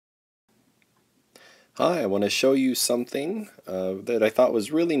Hi, I want to show you something that I thought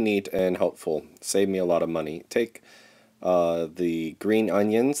was really neat and helpful. Saved me a lot of money. Take the green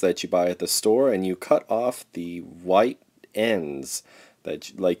onions that you buy at the store and you cut off the white ends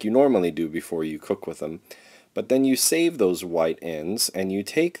like you normally do before you cook with them. But then you save those white ends and you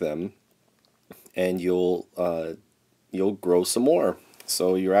take them and you'll grow some more.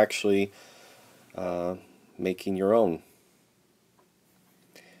 So you're actually making your own.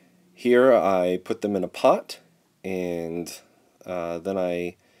 Here I put them in a pot and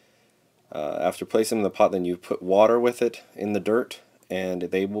then after placing them in the pot, then you put water with it in the dirt and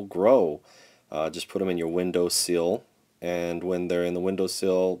they will grow. Just put them in your windowsill, and when they're in the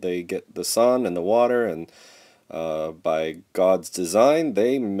windowsill, they get the sun and the water, and by God's design,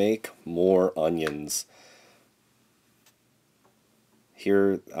 they make more onions.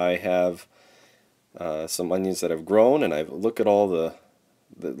 Here I have some onions that have grown, and I look at all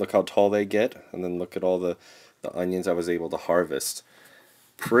look how tall they get, and then look at all the onions I was able to harvest.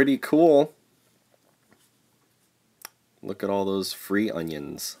 Pretty cool. Look at all those free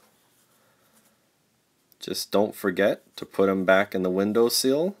onions. Just don't forget to put them back in the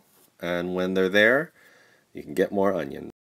windowsill, and when they're there, you can get more onions.